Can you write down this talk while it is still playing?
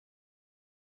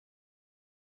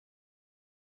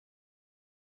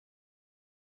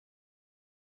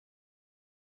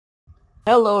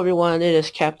Hello everyone, it is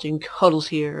Captain Cuddles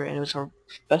here, and it's our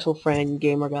special friend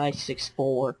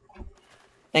GamerGuy64.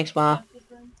 Thanks, Ma.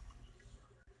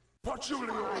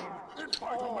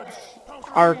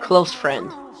 Our close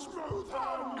friend.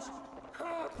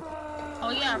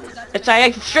 Oh yeah, I forgot to It's I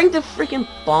drink the freaking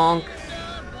bonk.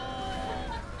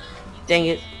 Dang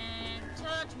it.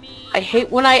 I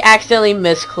hate when I accidentally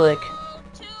misclick.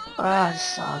 Ah, this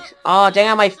sucks. Oh,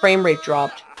 dang it, my frame rate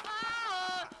dropped.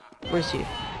 Where's he?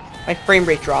 My frame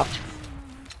rate dropped.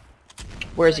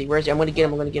 Where is he? Where is he? I'm gonna get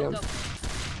him. I'm gonna get him.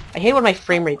 I hate when my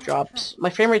frame rate drops. My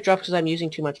frame rate drops because I'm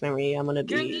using too much memory. I'm gonna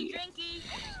be...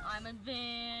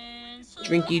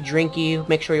 Drinky, drinky.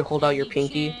 Make sure you hold out your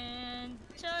pinky.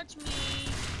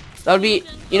 That would be...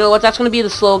 You know what? That's gonna be the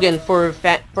slogan for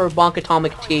Bonk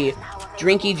Atomic Tea.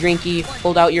 Drinky, drinky.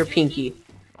 Hold out your pinky.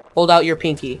 Hold out your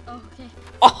pinky. Oh, okay.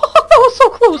 Oh, that was so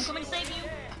close! I'm coming to save you,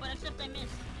 but except I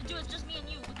missed. Dude, it's just me and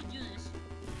you. We can do this.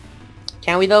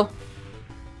 Can we though?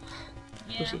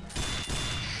 Yeah.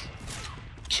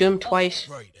 Shoot him twice.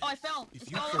 Oh, I fell.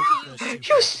 It's all over you.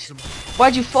 Yes!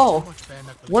 Why'd you fall?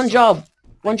 One job.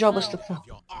 One job was to fall.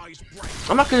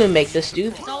 I'm not gonna make this,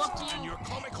 dude. It's all up to you.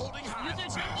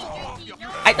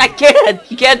 I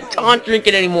can't! You can't taunt drink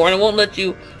it anymore, and it won't let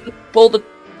you pull the...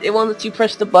 It won't let you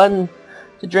press the button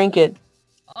to drink it.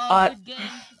 Good game.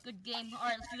 Good game.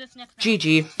 Alright, let's do this next round.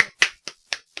 GG.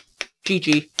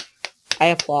 GG. I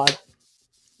applaud.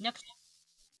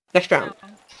 Next round.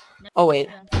 Oh wait.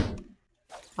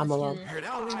 I'm alone.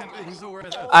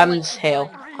 I'm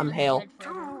Hale. I'm Hale.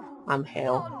 I'm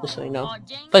Hale. Just so you know.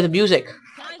 Play the music. Can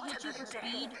I hit you for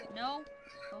speed? No?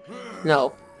 Okay.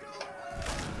 No.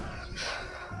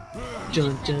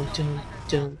 Dun dun dun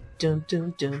dun dun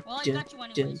dun dun dun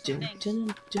dun dun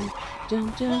dun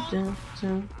dun dun dun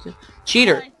dun.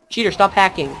 Cheater! Cheater! Stop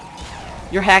hacking!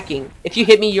 You're hacking. If you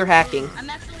hit me, you're hacking. I'm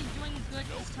actually doing good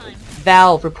this time.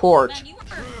 Valve report. Man, you are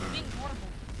being horrible.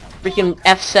 Freaking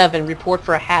F7 report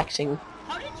for a hacking.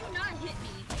 How did you not hit me?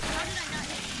 How did I not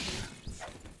hit you?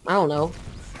 I don't know.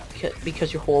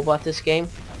 Because you're horrible at this game.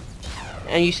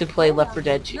 And you should play Left 4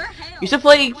 Dead 2. You should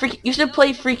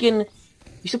play freaking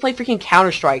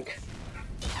Counter-Strike.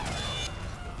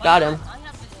 Got him. I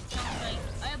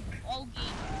have all games.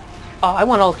 Oh, I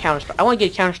want all Counter-Strike. I want to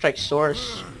get Counter-Strike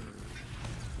Source.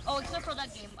 Oh, except for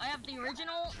that game. I have the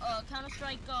original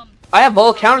Counter-Strike, I have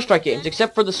all Counter-Strike games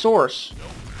except for the Source.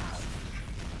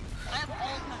 I have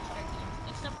all Counter-Strike games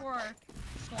except for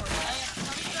Source. I have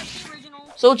Counter-Strike the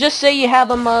original. So just say you have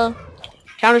them,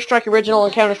 Counter-Strike Original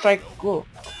and Counter-Strike... Whoa.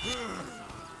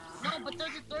 No, but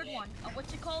there's a third one.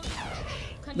 What's it called?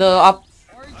 Origin, like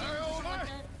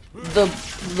that?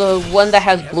 The one that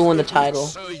has blue in the title.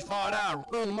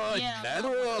 Yeah,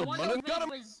 the one that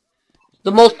was...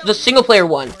 The single player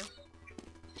one.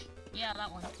 Yeah,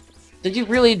 that one. Did you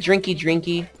really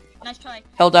drinky? Nice try.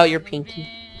 Held out your pinky.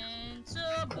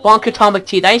 Bonk Atomic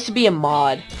Tea. That used to be a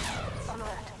mod.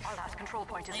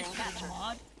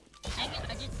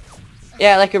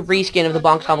 Yeah, like a reskin of the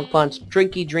Bonk Atomic Punch.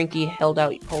 Drinky, hold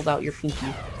out your pinky.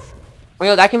 You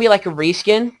know, that can be like a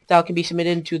reskin that can be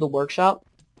submitted into the workshop.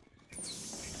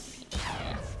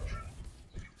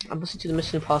 I'm listening to the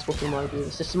Mission Impossible theme while I do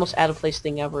this. This is the most out of place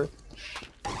thing ever.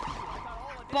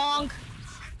 Bonk!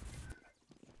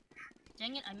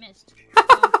 Dang it, I missed.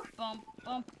 Bump.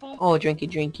 Oh,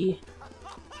 drinky.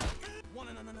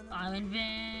 I'm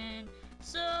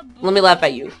invincible. Let me laugh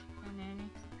at you.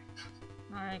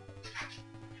 Alright.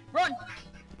 Run!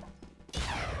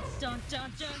 Dun.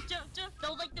 That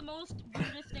was like the most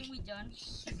weirdest thing we've done.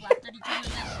 Just laughed at each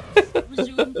other and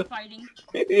resumed fighting.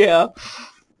 Yeah.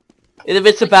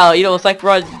 It's about, you know, it's like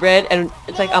red and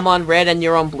it's like I'm on red and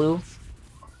you're on blue.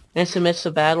 And it's amidst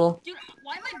a battle. Dude,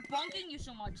 why am I bonking you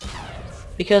so much?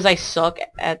 Because I suck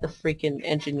at the freaking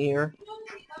engineer.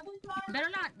 Better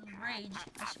not rage,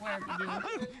 I swear to you.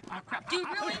 Oh crap. Dude,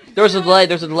 really? There's a delay.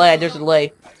 Dude, don't.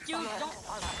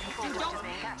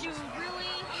 Dude,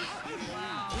 really?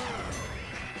 Wow.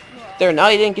 There, now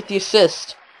you didn't get the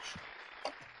assist.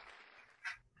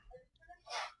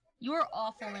 You are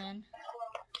awful, man.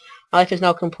 My life is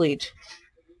now complete.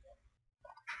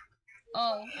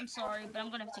 Oh, I'm sorry, but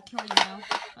I'm gonna have to kill you now.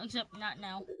 Except not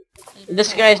now. Later.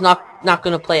 This guy's not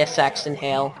gonna play a Saxton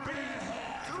Hale.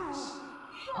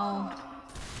 Oh.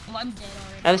 Well, I'm dead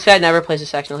already. Now, this guy never plays a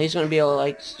Saxton Hale. He's gonna be able to,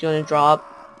 like, he's gonna drop.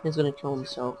 He's gonna kill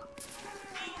himself.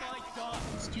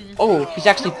 Let's do this. Oh, he's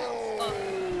actually... Nope,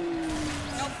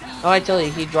 Oh, I tell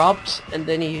you, he drops and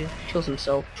then he kills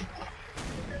himself.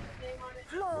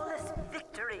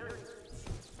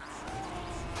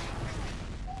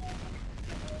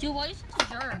 Dude, why are you such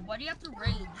a jerk? Why do you have to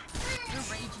rage? You're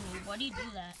raging me. Why do you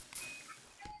do that?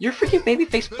 You're freaking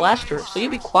babyface blaster, so you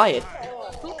be quiet.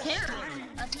 Who cares?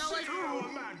 That's not like...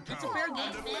 It's a fair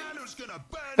game,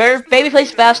 man.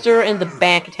 Babyface blaster and the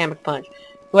bank atomic punch.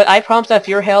 But I promise that if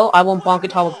you're Hale, I won't bonk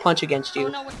atomic punch against you. Oh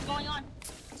no, what's going on?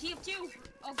 TF2!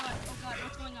 Oh god,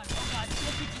 what's going on? Oh god,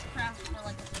 TF2 just crashed for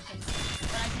like a second.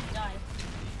 But I didn't die.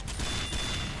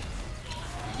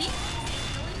 Did he?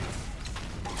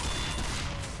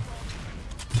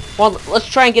 Really? Well, let's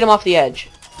try and get him off the edge.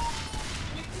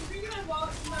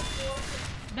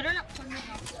 Better not put him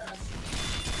off the edge.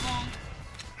 Wrong.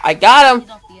 I got him! He's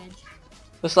off the edge.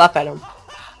 Let's laugh at him.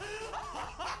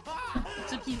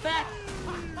 Except he's back.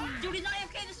 Dude, he's not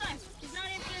AFK this time. He's not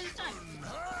AFK this time.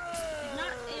 He's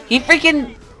not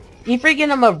AFK. He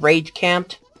freaking I'm a rage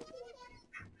camped.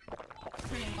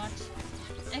 Pretty much.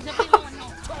 Except he's on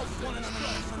health.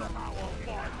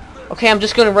 Okay, I'm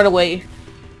just gonna run away.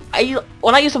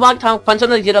 When I use the bonk atomic punch,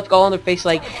 sometimes get up, go on their face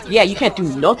like, yeah, you can't do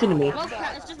nothing to me. Well,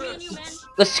 it's just me and you, man.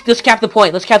 Let's cap the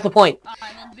point. Let's cap the point. And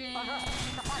then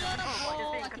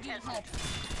I could use help.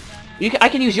 I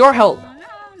can use your help.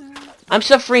 I'm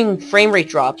suffering frame rate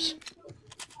drops.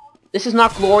 This is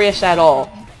not glorious at all.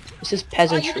 This is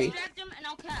peasantry. You distract him and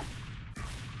I'll cap.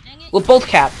 Dang it. We'll both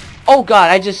cap. Oh god,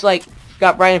 I just like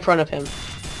got right in front of him.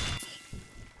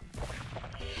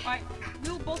 Alright,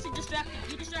 you both distract him.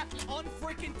 You distract him.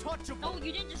 Unfreaking touchable. No,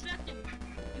 you didn't distract him.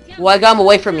 You can't. Well, I got him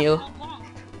away from you.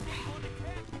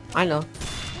 I know.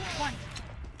 One.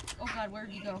 Oh god, where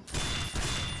did he go?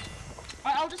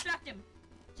 Alright, I'll distract him.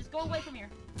 Just go away from here.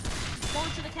 Just go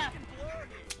into the cap.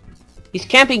 He's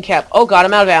camping cap. Oh god,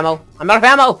 I'm out of ammo. I'm out of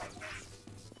ammo!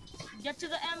 Get to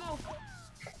the ammo.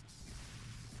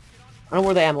 I don't know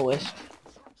where the ammo is.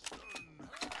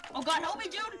 Oh god, help me,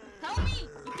 dude! Help me!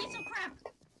 You piece of crap!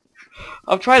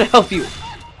 I'm trying to help you.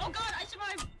 Oh god, I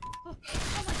survived! Oh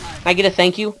my god. Can I get a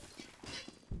thank you?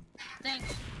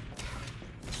 Thanks.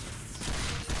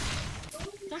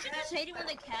 Don't you just hate it when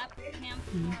they camp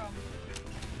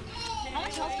how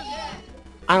much health does he have?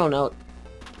 I don't know.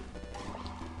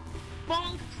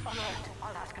 Bonk!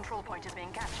 Our last control point is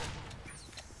being captured.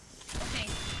 Okay.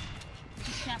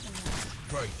 He's capping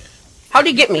now. How'd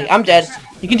he get me? I'm dead.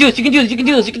 You can do this, you can do this, you can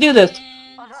do this, you can do this!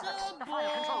 The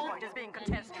final control point is being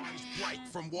contested. Break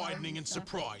from widening in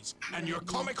surprise, and your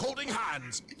comic holding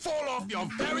hands fall off your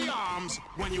very arms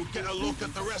when you get a look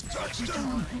at the rest of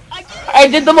Saxton. I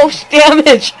did the most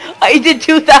damage! I did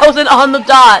 2,000 on the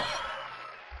dot!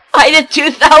 I did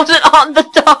 2,000 on the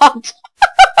dot!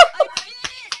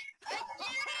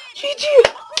 GG!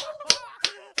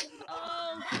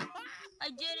 Oh, I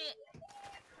did it!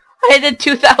 I did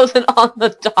 2,000 on the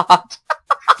dot!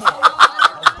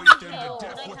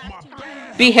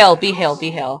 Be Hale, be Hale,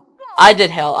 be Hale. I did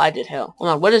Hale, I did Hale. Hold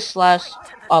on, what does slash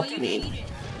up mean?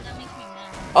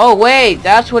 Oh wait,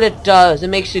 that's what it does. It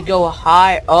makes you go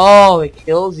high. Oh, it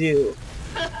kills you.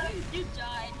 You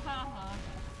died, haha.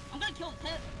 I'm gonna kill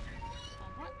him.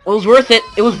 It was worth it.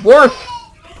 It was worth.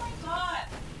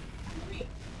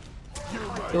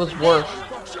 It was worth.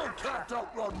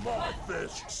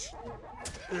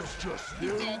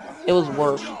 It was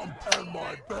worth.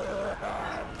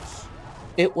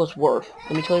 It was worth.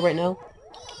 Let me tell you right now.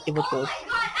 It was worth.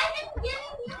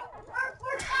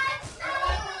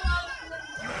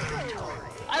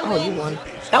 Oh, you won.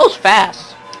 That was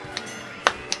fast.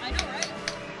 I know, right?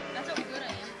 That's how good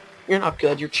I am. You're not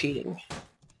good. You're cheating.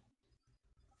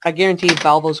 I guarantee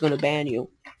Valvo's gonna ban you.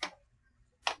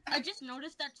 I just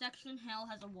noticed that section Hale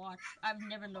has a watch. I've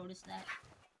never noticed that.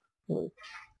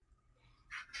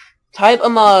 Type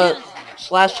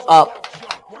slash up.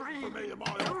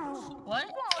 What?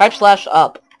 Type slash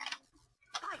up.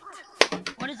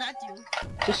 What does that do?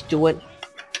 Just do it.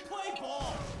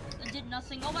 It did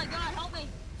nothing. Oh my god, help me!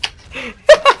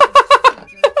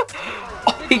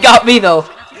 Oh, he got me though.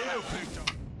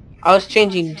 I was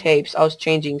changing tapes. I was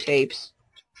changing tapes.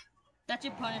 That's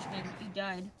your punishment. You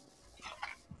died.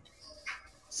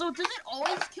 So does it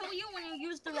always kill you when you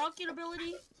use the rocket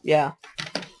ability? Yeah.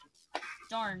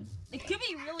 Darn. It could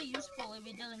be really useful if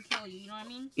it doesn't kill you, you know what I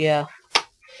mean? Yeah.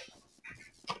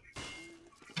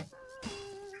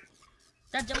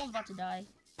 That demo's about to die.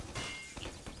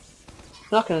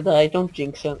 Not gonna die. Don't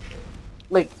jinx him.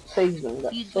 Wait, say he's gonna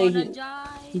die. He's Say gonna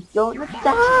die. He's gonna die.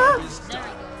 There we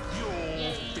go.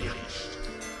 Yay.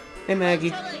 Hey Maggie.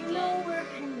 That's how they go.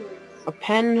 A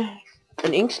pen?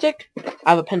 An ink stick? I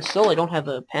have a pencil. I don't have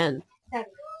a pen.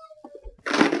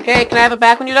 Okay, can I have it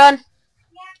back when you're done?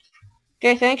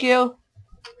 Okay, thank you.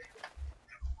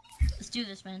 Let's do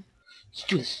this, man. Let's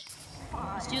do this.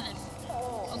 Let's do this.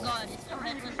 Oh god, it's the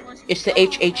headless horse. It's the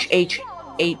H. I'm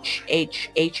going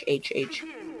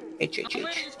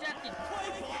to distract him.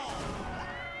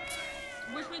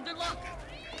 Wish me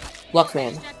Luck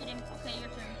man. Distracted him. Okay, your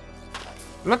turn.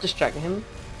 I'm not distracting him.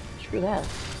 Screw that.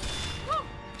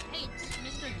 Hey, it's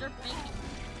Mr. Dirt Bacon.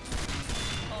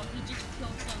 Oh, he just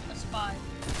killed a spy.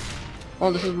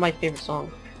 Oh, this is my favorite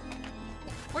song.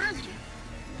 Where is he?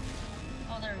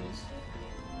 Oh, there he is.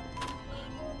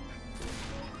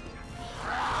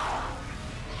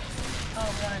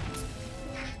 Oh, God.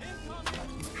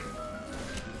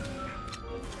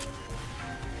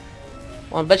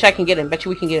 Well, I bet you I can get him. Bet you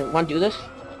we can get him. Want to do this?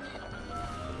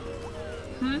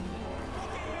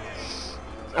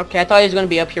 Okay, I thought he was going to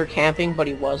be up here camping, but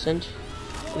he wasn't.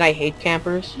 And I hate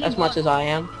campers as much as I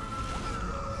am.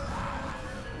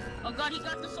 Oh God, he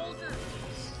got the soldier.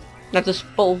 Not the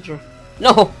soldier.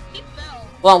 No! He fell.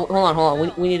 Well, hold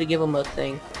on. We need to give him a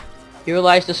thing. He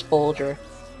realized the soldier.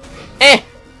 Eh!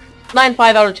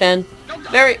 9.5 out of 10.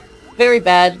 Very, very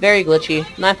bad. Very glitchy.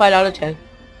 9.5 out of 10.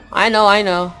 I know.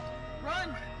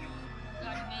 Run!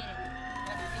 God, you made it.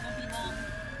 But it won't be long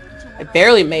until I we're done.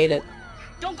 barely made it.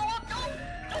 Don't go up! Don't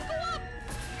go up!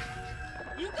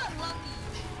 You got lucky.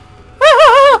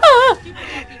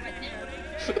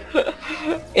 Super lucky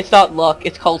right there. It's not luck.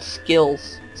 It's called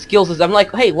skills. Skills is I'm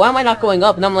like, hey, why am I not going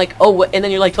up? And I'm like, oh, and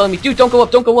then you're like telling me, dude, don't go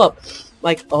up, don't go up.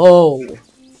 Like, oh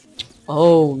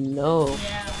no.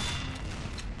 Yeah.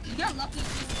 You got lucky too.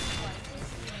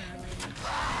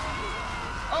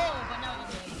 Oh, but now you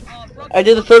did. Oh, broke I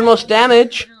did the third most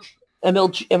damage.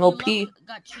 MLP. Your luck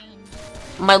got changed.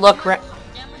 My luck How much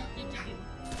damage did you do?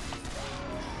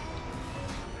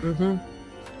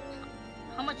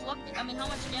 How much luck did, how much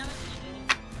damage did you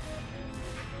do?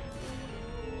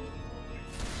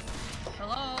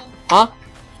 Hello? Huh?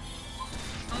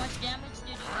 How much damage did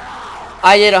you do?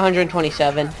 I did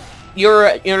 127.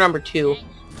 You're number 2. Dang.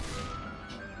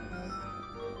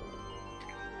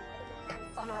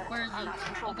 Where is he? Last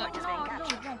control Oh God, point is no, being no,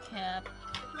 captured. don't cap.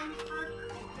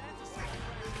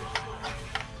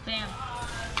 Bam.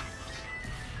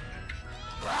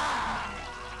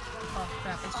 Oh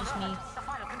crap, it's just me. The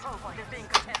final control point is being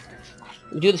contested.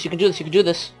 You do this, you can do this, you can do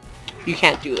this. You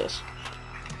can't do this.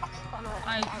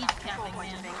 I keep capping,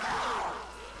 man.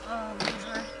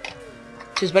 Loser.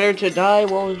 Tis better to die,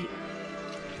 well...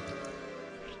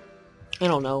 I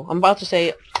don't know. I'm about to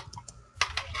say...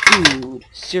 Dude,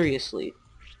 seriously.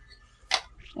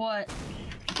 What?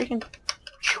 Freaking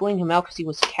chewing him out because he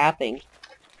was capping.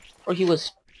 Or he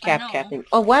was I know. capping.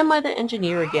 Oh, why am I the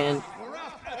engineer again?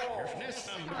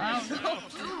 I don't know.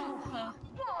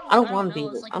 I don't want to know,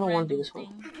 do it's this. like I don't a want to do random this one.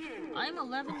 thing. I'm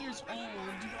 11 years old.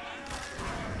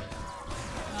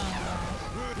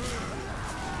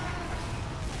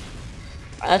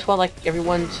 That's why I like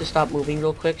everyone to stop moving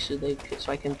real quick so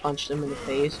I can punch them in the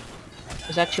face.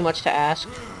 Is that too much to ask?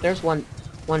 There's one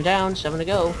down, 7 to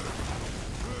go.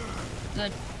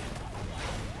 Good.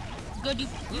 Good, you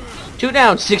killed 2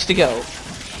 down, 6 to go.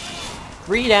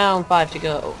 3 down, 5 to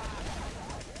go.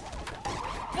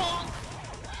 bonk.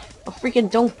 Oh, freaking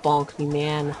don't bonk me,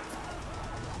 man. No,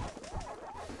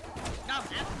 I'm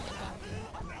actually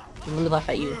bonking. Let me laugh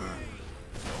at you. Oh.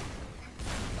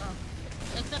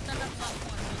 Except that that's not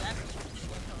one, but actually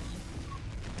people are telling you.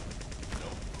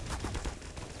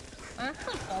 Are you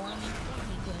actually following me?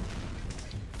 Okay, good.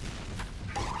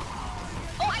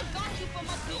 Oh, I got you from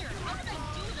up here! How did I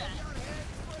do that?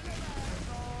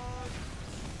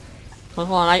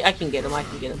 Hold on, I can get him, I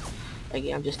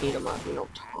just need him,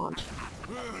 taunt.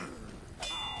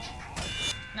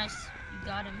 Nice, you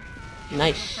got him.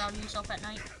 Nice. Feel proud of yourself at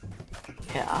night.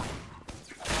 Yeah.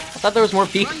 I thought there was more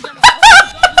people. Run, Gemma.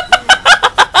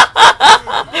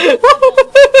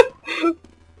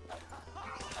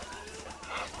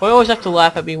 Why you always have to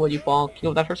laugh at me when you bonk? You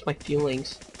know, that hurts my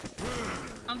feelings.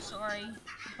 I'm sorry,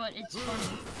 but it's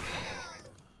funny.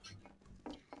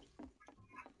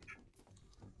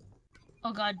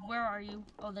 Oh God, where are you?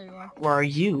 Oh, there you are. Where are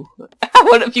you?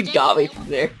 What if you got me from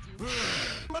there?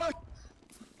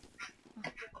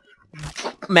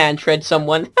 Man, tread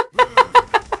someone.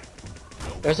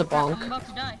 There's a I'm bonk. about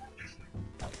to die.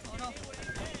 Oh no.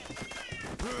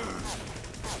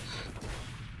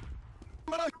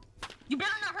 You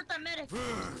better not hurt that medic!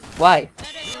 Why?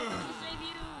 Medic, I'm coming to save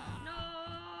you!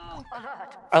 No!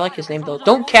 Alert. I like his name though.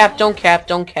 Don't cap, don't cap,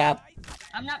 don't cap.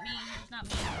 I'm not mean, it's not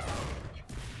me.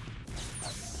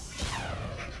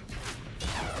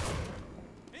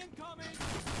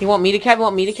 You want me to cap? You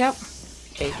want me to cap?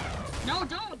 Okay. No,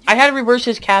 don't! I had to reverse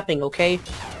his capping, okay?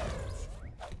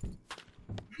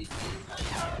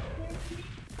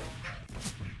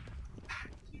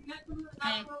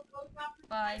 Hey.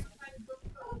 Bye.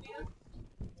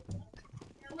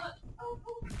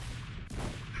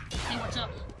 Hey, what's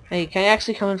up? Hey, can you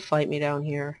actually come and fight me down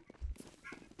here?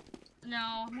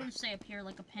 No, I'm gonna stay up here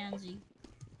like a pansy.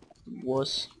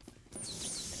 Wuss.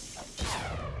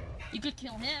 You could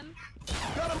kill him.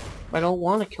 I don't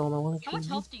want to kill him. I want to How kill much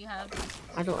him. health do you have?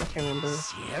 I can't remember.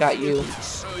 Got you.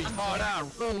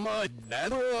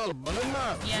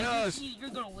 Yeah, you're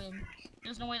gonna win.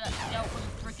 There's no way that scout with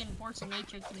a freaking force of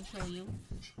nature can kill you.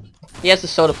 He has the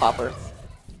soda popper.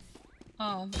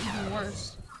 Oh, even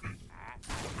worse.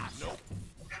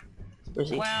 Where's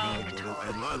he? Wow.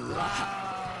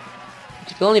 Do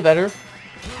you feel any better?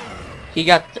 He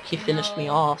finished me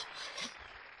No. off.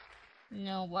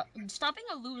 No, what? Stop being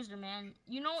a loser, man.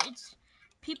 You know, it's...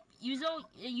 You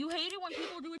hate it when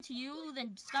people do it to you,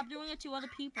 then stop doing it to other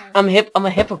people. I'm a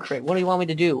hypocrite. What do you want me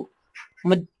to do?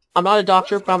 I'm not a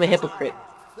doctor, but I'm a hypocrite.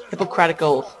 Hippocratic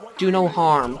oath. Do no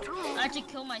harm. I had to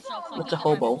kill myself so I What's could a get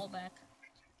my hobo? ball back.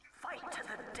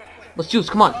 Let's juice,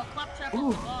 come on. Claptrap Ooh.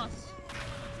 is the boss.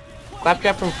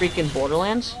 Claptrap from freaking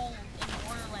Borderlands? Roll in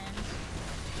Borderlands.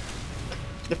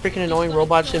 The freaking annoying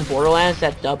robots in Borderlands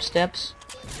that dubsteps?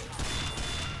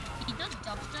 He does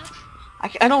dubstep.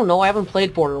 I don't know, I haven't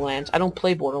played Borderlands. I don't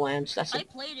play Borderlands. I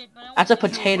played it, but I don't That's a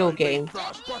think- potato game.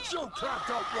 But you cracked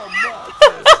up your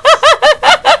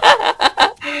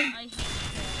I hate it.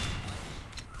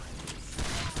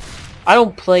 I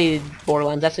don't play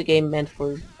Borderlands. That's a game meant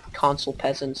for console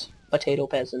peasants. Potato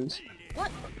peasants.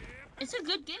 What? It's a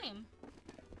good game.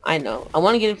 I know. I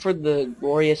want to get it for the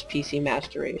glorious PC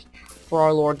Master Race. For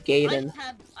our Lord Gaiden.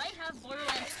 I have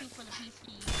Borderlands 2 for the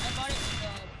PC. I bought it in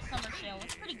the summer sale.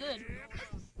 It's pretty good.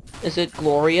 Is it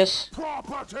glorious?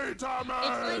 property It's like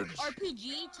damage.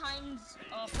 RPG times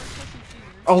first person shooter.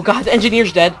 Oh god, the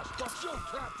engineer's dead. But you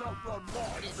cracked up your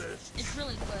mouth. It's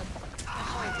really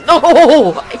good.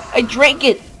 No! I drank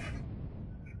it!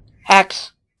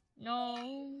 Hacks.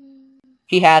 No.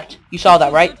 He hacked. You saw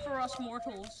that, right? Good for us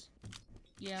mortals.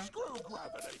 Yeah.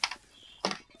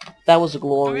 That was I'm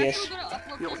glorious. actually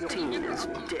gonna upload this, but you never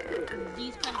upload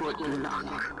these kind of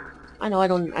videos. I know I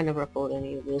never upload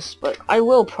any of this, but I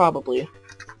will probably.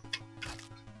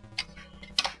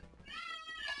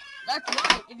 That's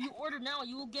right. If you order now,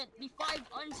 you will get the 5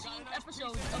 unseen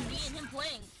episodes of me and him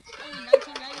playing. Only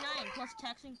 $19.99 plus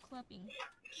tax and clipping.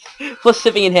 Plus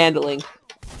shipping and handling.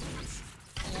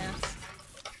 Yeah.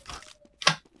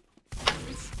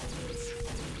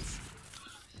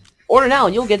 Order now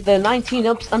and you'll get the 19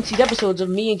 unseen episodes of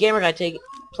me and GamerGuy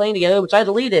playing together, which I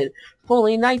deleted. For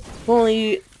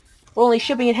only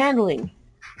shipping and handling.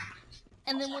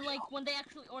 And then when they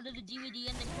actually order the DVD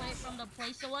and they play it from the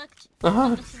Play Select,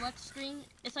 Uh-huh. the select screen,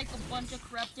 it's like a bunch of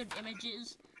corrupted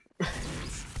images.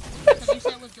 Because you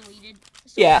said it was deleted.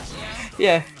 So, Yeah.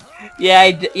 Yeah. Yeah,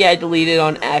 I deleted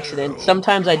on accident.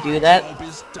 Sometimes I do that.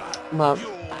 I'll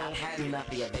have you not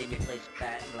be a baby place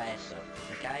fat lasso.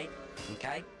 Okay?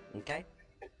 Okay? Okay?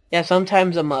 Yeah,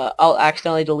 sometimes I'll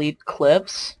accidentally delete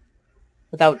clips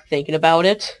without thinking about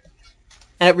it.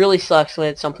 And it really sucks when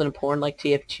it's something important like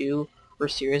TF2 or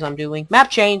series I'm doing.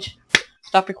 Map change!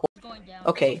 Stop recording. It's going down.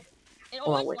 Okay, It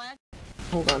hold on, always wait. lags.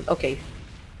 hold on, okay.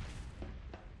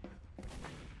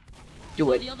 Do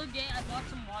So it. the other day I bought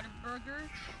some Whataburger.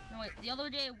 No wait, the other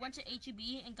day I went to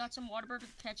HEB and got some Whataburger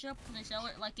ketchup. They sell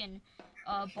it like in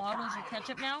bottles of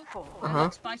ketchup now. Uh-huh.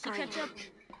 Like spicy ketchup.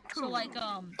 So like it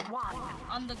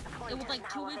was like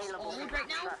 2 weeks old right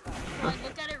now. So I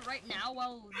look at it right now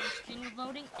while the screen was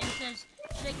loading and it says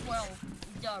shake well,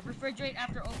 refrigerate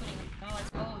after opening. And I'm like,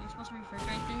 oh, you're supposed to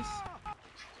refrigerate this?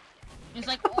 It's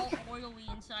like all oily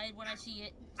inside when I see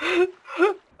it.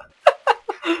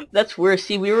 That's weird.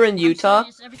 See, we were in Utah.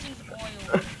 I'm serious, everything's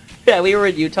oil. Yeah, we were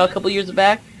in Utah a couple years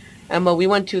back. And we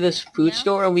went to this food Yeah?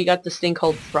 store and we got this thing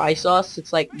called fry sauce.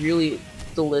 It's like really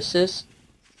delicious.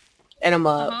 And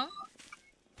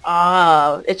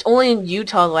it's only in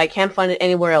Utah though. I can't find it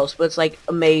anywhere else, but it's like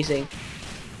amazing.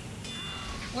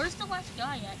 Where's the last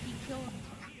guy at? He killed...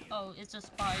 Oh, it's a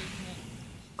spy, isn't it?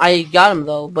 I got him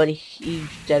though, but he's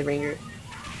dead ringer.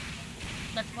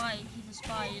 That's why he's a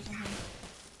spy, isn't he?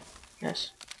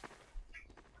 Yes.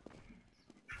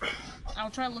 I'll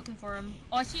try looking for him.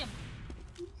 Oh, I see him.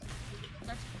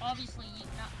 That's obviously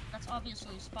that's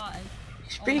obviously a spy.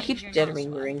 Spree maybe keeps you're dead not a spy.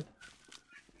 ringing.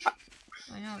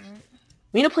 I know, right?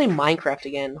 We need to play Minecraft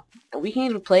again. And we can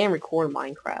even play and record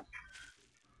Minecraft.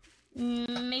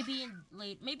 Maybe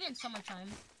in summertime.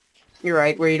 You're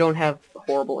right, where you don't have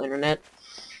horrible internet.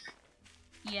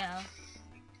 Yeah.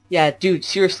 Yeah, dude,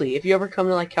 seriously, if you ever come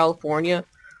to like California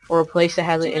or a place that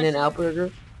has an In-N-Out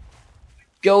burger,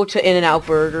 go to In-N-Out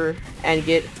Burger and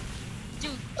get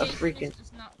Dude, a Jason freaking...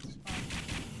 is not a spy.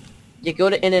 You go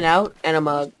to In-N-Out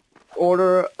and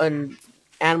order an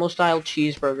animal style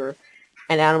cheeseburger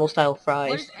and animal style What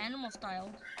fries. is animal style?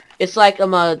 It's like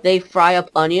they fry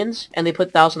up onions and they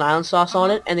put Thousand Island sauce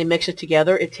on it and they mix it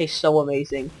together. It tastes so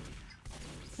amazing.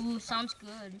 Ooh, sounds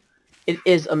good. It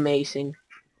is amazing.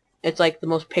 It's like the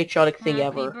most patriotic thing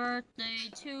Happy ever. birthday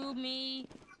to me.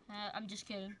 I'm just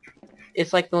kidding.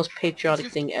 It's like the most patriotic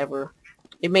thing ever.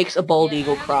 It makes a bald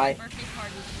eagle cry. Birthday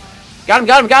party tomorrow.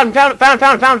 Got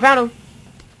him, found him.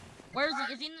 Where is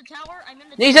he? Is he in the tower? I'm in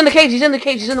the He's in the cage,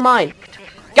 he's in the mine.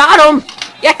 Got him!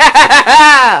 Yeah!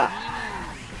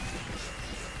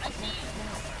 I see you.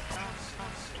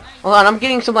 Hold on, I'm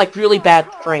getting some like really bad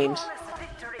frames.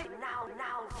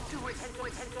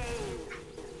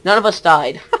 None of us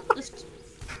died.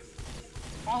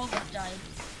 All of us died.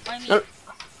 I mean, No.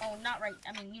 oh, not right.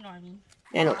 I mean, you know what I mean.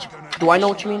 I know do I know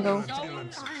what you mean though? Zone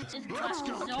is Hale. Let's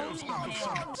run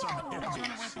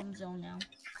away from zone now.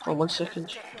 Oh, 1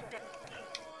 second.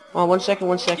 Oh, 1 second,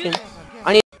 1 second.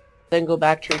 I need to then go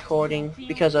back to recording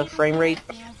because of frame rate.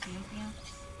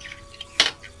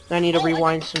 I need to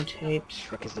rewind some tapes.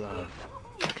 Shrek is love.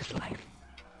 Shrek is life.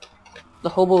 The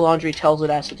hobo laundry tells it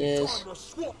as it is.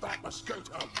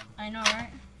 I know,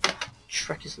 right?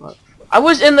 Shrek is love. I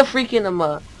was in the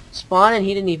freaking spawn and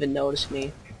he didn't even notice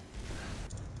me.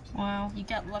 Wow, you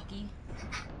got lucky.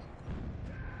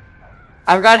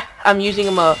 I forgot I'm using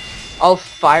all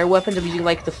fire weapons. I'm using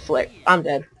like the flare. I'm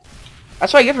dead.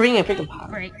 That's what I get for being a freaking pot.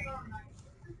 Great.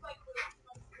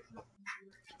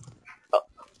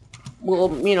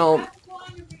 Well, you know,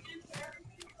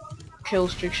 kill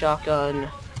streak shotgun,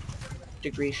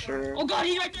 degreaser. Oh god,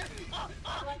 he's right there!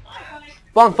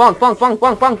 Bonk, bonk, bonk, bonk,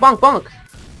 bonk, bonk, bonk, bonk.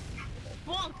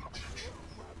 Bonk!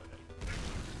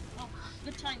 Oh,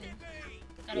 good timing.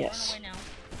 Gotta Yes. run away now.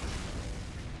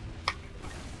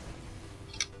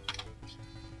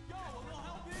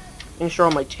 Making sure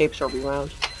all my tapes are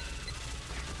rewound.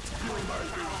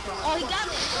 Oh, he got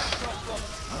me!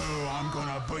 Oh, I'm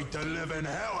gonna beat the living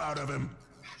hell out of him.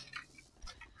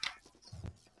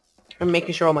 I'm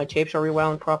making sure all my tapes are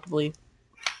rewound properly.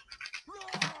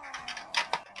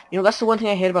 You know, that's the one thing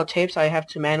I hate about tapes. I have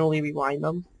to manually rewind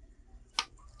them.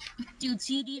 Dude,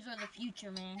 CDs are the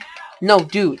future, man. No,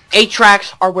 dude.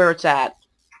 8-tracks are where it's at.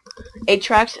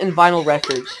 8-tracks and vinyl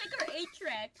records.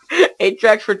 8-tracks.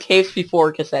 8-tracks for tapes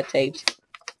before cassette tapes.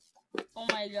 Oh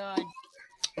my god.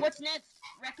 What's next?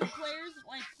 Record players?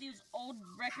 Like these old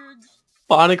records?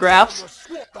 Phonographs.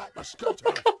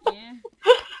 Yeah.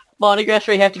 Phonographs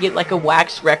where you have to get like a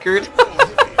wax record.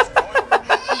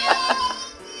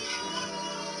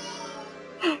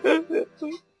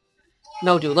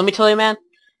 No, dude, let me tell you, man.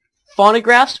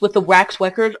 Phonographs with the wax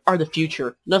record are the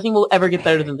future. Nothing will ever get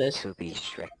better than this. To be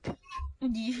strict.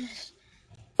 Yes.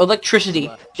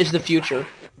 Electricity is the future.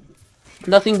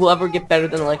 Nothing will ever get better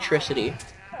than electricity.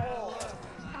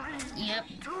 Yep.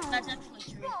 That's actually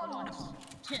true for once.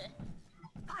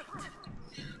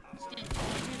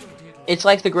 It's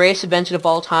like the greatest invention of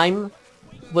all time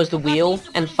was the wheel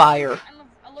and fire.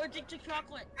 I'm allergic to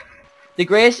chocolate. The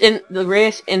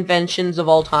greatest inventions of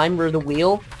all time were the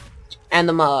wheel and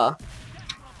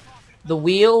the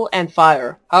wheel and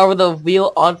fire. However, the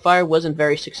wheel on fire wasn't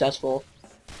very successful.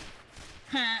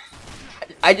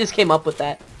 I just came up with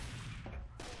that.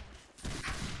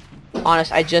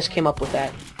 Honest, I just came up with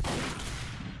that.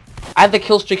 I have the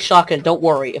kill streak shotgun. Don't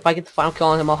worry. If I get the final kill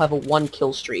on him, I'll have a 1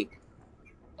 kill streak.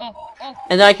 Oh.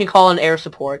 And then I can call in air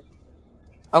support.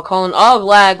 I'll call in. Oh,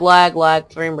 lag,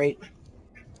 frame rate.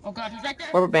 Oh god, he's right there.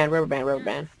 Rubber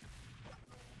band.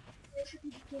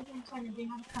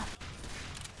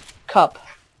 Cup.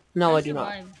 No, I do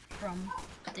not. survived from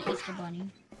the Easter Bunny.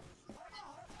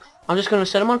 I'm just gonna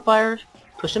set him on fire,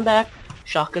 push him back,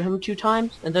 shotgun him 2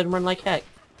 times, and then run like heck.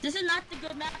 This is not the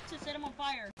good map to set him on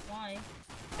fire. Why?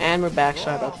 And we're back.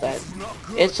 Sorry about that.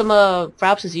 It's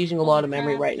Fraps is using a lot of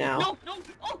memory right now. No!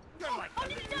 Oh! How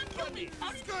did he not kill me?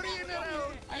 How did he not kill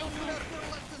me? I don't know.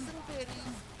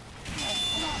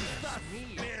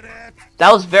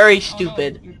 That was very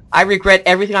stupid. I regret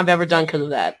everything I've ever done because of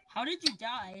that. How did you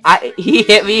die? He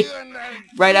hit me.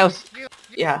 Right,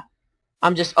 yeah.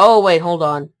 I'm just, oh wait, hold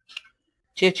on.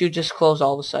 TF2 just closed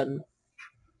all of a sudden.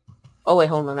 Oh wait,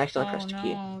 hold on, I accidentally pressed the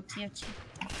key. No, TF2.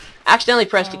 Accidentally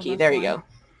pressed the key, there you go.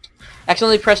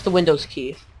 Accidentally pressed the Windows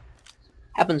key.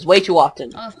 Happens way too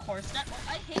often. Of course,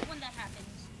 I hate when that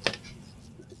happens.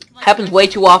 Like, Happens way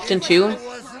too often too.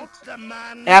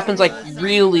 It happens like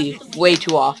really way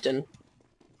too often.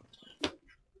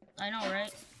 I know,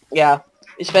 right? Yeah.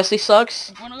 Especially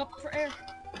sucks. I'm going up for air.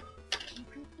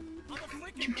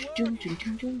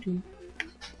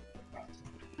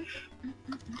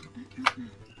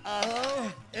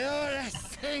 Oh, you're a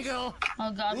single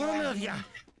Oh god, one where are of you? ya.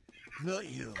 Not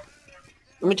you.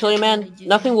 Let me tell you, man,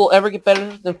 nothing will ever get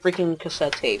better than freaking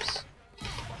cassette tapes.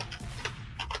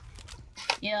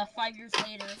 Yeah, 5 years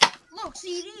later. Look,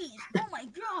 CDs! Oh my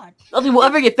god! Nothing will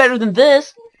ever get better than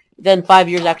this. Then 5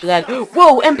 years after that,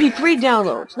 whoa, MP3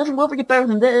 downloads. Nothing will ever get better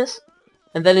than this.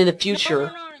 And then in the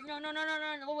future,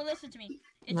 No, listen to me.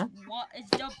 It's Huh? it's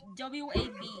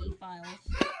WAV files,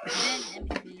 then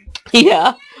MPV.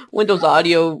 yeah, Windows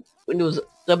Audio, Windows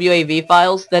WAV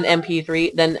files, then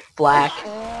MP3, then black.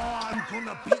 I'm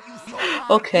gonna beat you so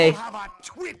hard Okay. you'll have a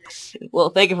twitch. Well,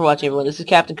 thank you for watching, everyone. This is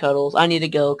Captain Cuddles. I need to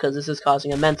go because this is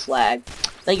causing immense lag.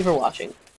 Thank you for watching.